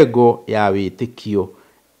muoye ngo ya witikio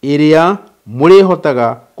iria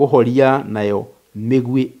murihotaga kuhoria nayo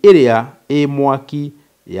migwi iria i mwaki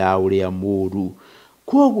ya uria muru.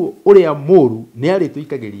 Koguo uria muru ni ari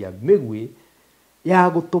tuikagiria migwi ya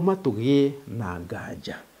gutuma tugie na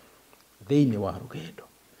nganja thiini wa rugendo.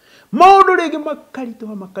 Maundu ringi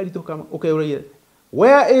makarito kama ukeuria,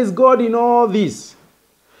 where is God in all this?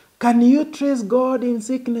 Can you trace God in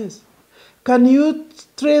sickness? Can you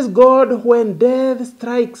trace God when death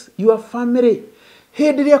strikes your family?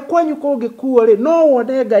 Hindi ria kwanyu kungikuo ri no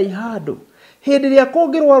wone Ngai handu. Hindi ria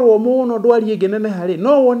kungirwarwo muno ndwari ngenene hari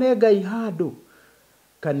no wone Ngai handu.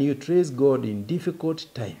 Can you trace God in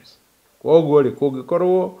difficult times? Koguo ri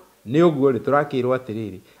kungikorwo ni uguo ri turakirwo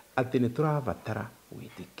atiriri ati ni turabatara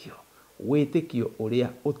witikio. Witikio uria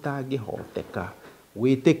utangihoteka,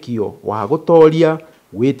 witikio wa gutoria,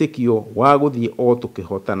 witikio wa guthie o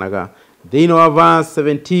tukihotanaga. Thiini wa verse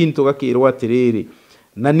 17 tugakirwo atiriri,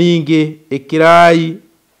 na ningi ikirai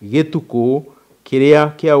gituku kiria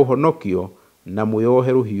kia uhonokio na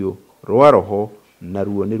muyohe ruhiu rwa roho na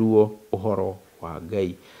ruo niruo uhoro wa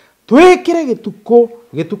Ngai. Twikire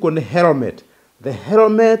gituku ni helmet, the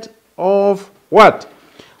helmet of what?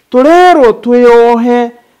 Turero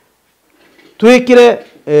tuyohe twikire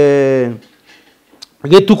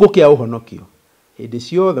gituku kia uhonokio. Hindi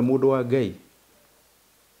ciothe mundu wa Ngai,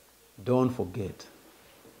 don't forget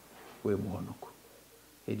we muhonoku.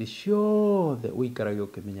 Hindi ciothe uikarage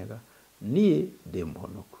ukimenyaga nie ndi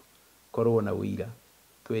muhonoku. Korwo na wira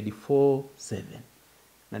 24/7.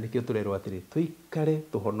 Na nikio turerwo atiri tuikare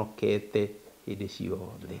tuhonokete hindi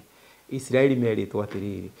ciothe. Israeli meritwo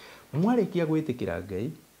atiriri, mwarikia gwitikira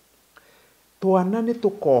Ngai, twana ni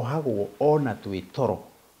tukohagwo ona twitoro.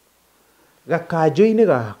 Gakanjo-ini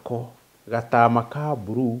gako gatama ka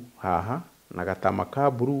blue haha na gatama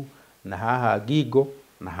ka blue na haha ngingo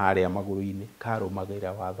na haria maguru-ini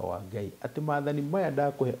karumagira watho wa Ngai ati maathani maya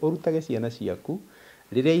ndakuhe urutage ciana ciaku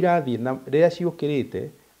riria irathie na riria ciukirite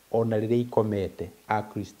ona riria ikomete a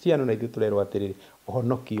Kristiano na ithuĩ tũrerwo atĩrĩrĩ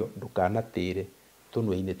ũhonokio ndũkanatĩre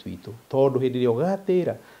tũnua-inĩ twitũ tondũ hĩndĩ ĩrĩa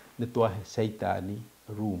ũgatĩra nĩ twahe Shaitani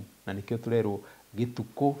room na nĩkĩo tũrerwo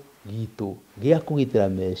gĩtukũ gitũ gĩa kũgitĩra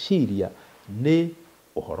meciria nĩ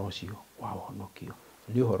ũhoro ũcio wa ũhonokio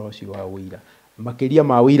nĩ ũhoro ũcio wa ũira makĩria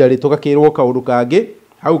ma ũira rĩ tũgakĩrwo kaũndũ kangĩ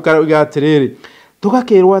hau kauga atĩrĩrĩ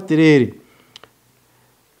tũgakĩrwo atĩrĩrĩ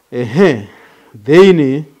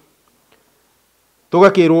thĩinĩ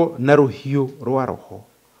tũgakĩrwo na rũhiũ rwa roho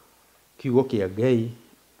kiugo kĩa Ngai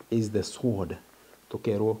is the sword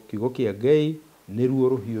tũkerwo kiugo kĩa Ngai nĩruo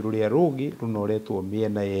rũhiũ rũrĩa rũngĩ rũnoretwo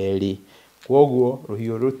mĩena yerĩ kwoguo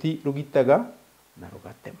rũhiũ rũgitaga na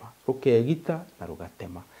rũgatema rũkegita na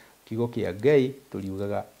rũgatema kiugo kĩa Ngai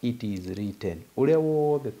tũriugaga it is written ũrĩa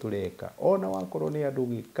wothe tũreka ona wakorwo nĩ andũ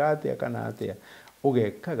gĩka atĩa kana atĩa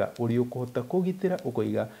ũgekaga ũrĩ ũkũhota kũgitĩra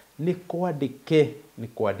ũkoiga nĩ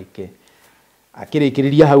kwandĩke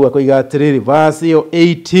akĩrĩkĩrĩria hau akoiga atĩrĩrĩ verse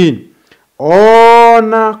 18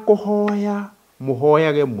 ona kũhoya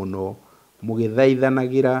mũhoyage mũno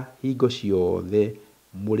mũgĩthaithanagĩra hingo ciothe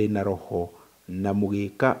mũrĩ na roho na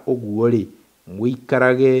mũgĩka ũguo rĩ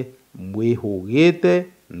mũikarage mwĩhũgĩte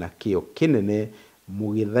na kĩo kĩnene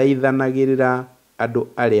mũgĩthaithanagĩrĩra andũ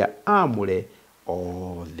arĩa amũre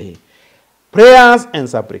othe prayers and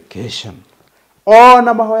supplication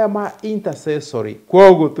ona mahoya ma intercessory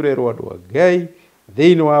kwoguo tũrerwo andũ a Ngai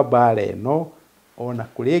thĩinĩ wa mbara ĩno ona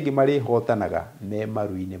kũrĩ angĩ marĩhotanaga me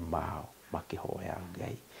maru-inĩ mao makĩhoya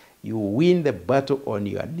Ngai you win the battle on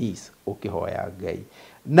your knees ũkĩhoya Ngai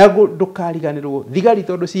na ndũkariganĩrwo thigari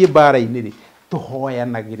tondũ ciĩ mbara-inĩ rĩ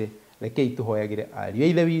tũhoyanagĩre rekei tũhoyagĩre ariũ a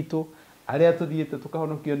ithe witũ arĩa tũthiĩte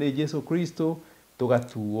tũkahonokio nĩ Jesu Kristo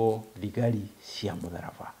tũgatuo thigari cia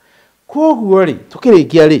mũtharaba kwoguo rĩ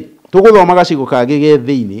tũkĩrĩkia rĩ tũgũthoma gacigo kangĩ ge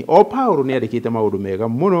thĩinĩ o Paulo nĩ andĩkĩte maũndũ mega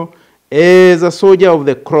mũno as a soldier of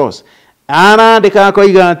the cross arandĩka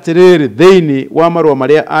akoiga atĩrĩrĩ thĩinĩ wa marũa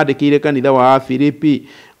marĩa andĩkĩire kanitha wa Filipi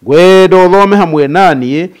ngwenda ũthome hamwe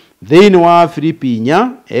naniĩ thĩinĩ wa Filipi 4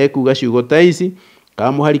 ekuga ciugo ta ici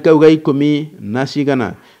kamũhari kau ga 10 na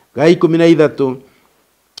cigana ga 13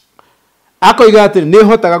 akoiga atĩrĩ nĩ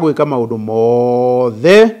hotaga gwĩka maũndũ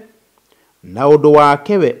mothe na ũndũ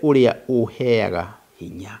wake we ũrĩa ũheaga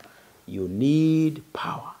hinya you need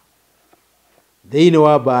power thĩinĩ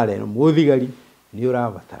wa mbara ĩno mũthigari nĩ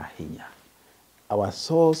ũrabatara hinya our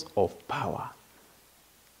source of power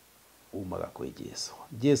umaga kwĩ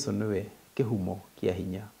Jesu nĩwe kĩhumo kĩa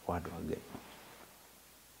hinya wa andũ a Ngai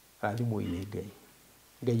rathimwo-inĩ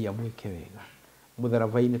Ngai amwĩke wega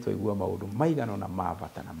mũtharaba-inĩ twaigua maũndũ maigana na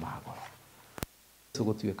mabata na magoro Jesu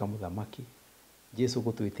gũtuĩka mũthamaki Jesu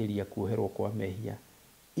gũtwĩtĩria kuoherwo kwa mehia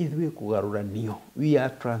ithuĩ kũgarũranio we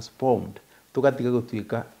are transformed tũgatiga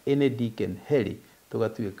gũtuĩka any deacon heli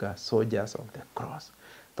tũgatuĩka soldiers of the cross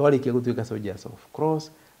twarĩkia gũtuĩka soldiers of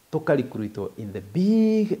cross tũkarikũrĩtwo in the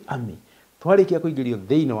big army twarĩkia kũingĩrio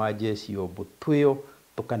thĩinĩ wa jeshi o mbũtũ ĩyo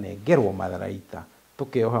tũkanengerwo matharaita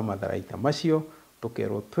tũkeoha matharaita macio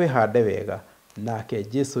tũkerwo twĩhande wega nake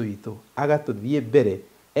Jesu witũ agatũthiĩ mbere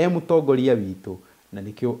mũtongoria witũ na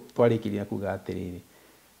nĩkĩo twarĩkĩria kuga atĩrĩrĩ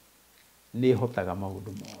nĩ hotaga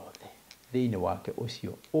maũndũ mothe thĩinĩ wake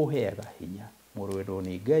ũcio ũheaga hinya mũrwendwo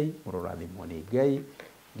nĩ Ngai mũrathimwo nĩ Ngai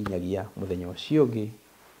nginyagia mũthenya ũcio ũngĩ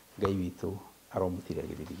Ngai witũ aromũtira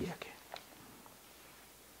gĩthĩri gĩake.